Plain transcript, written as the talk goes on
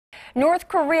North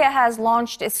Korea has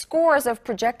launched scores of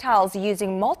projectiles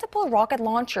using multiple rocket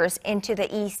launchers into the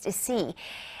East Sea.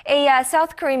 A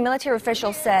South Korean military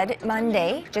official said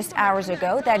Monday, just hours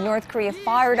ago, that North Korea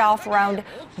fired off around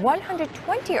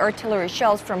 120 artillery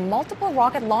shells from multiple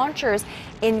rocket launchers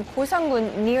in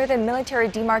Gosangun near the military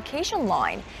demarcation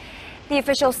line. The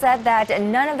official said that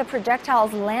none of the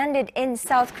projectiles landed in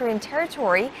South Korean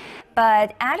territory,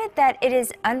 but added that it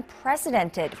is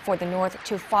unprecedented for the North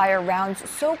to fire rounds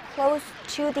so close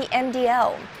to the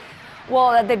MDL.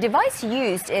 Well, the device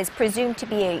used is presumed to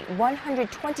be a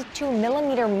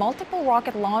 122mm multiple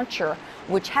rocket launcher,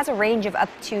 which has a range of up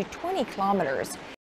to 20 kilometers.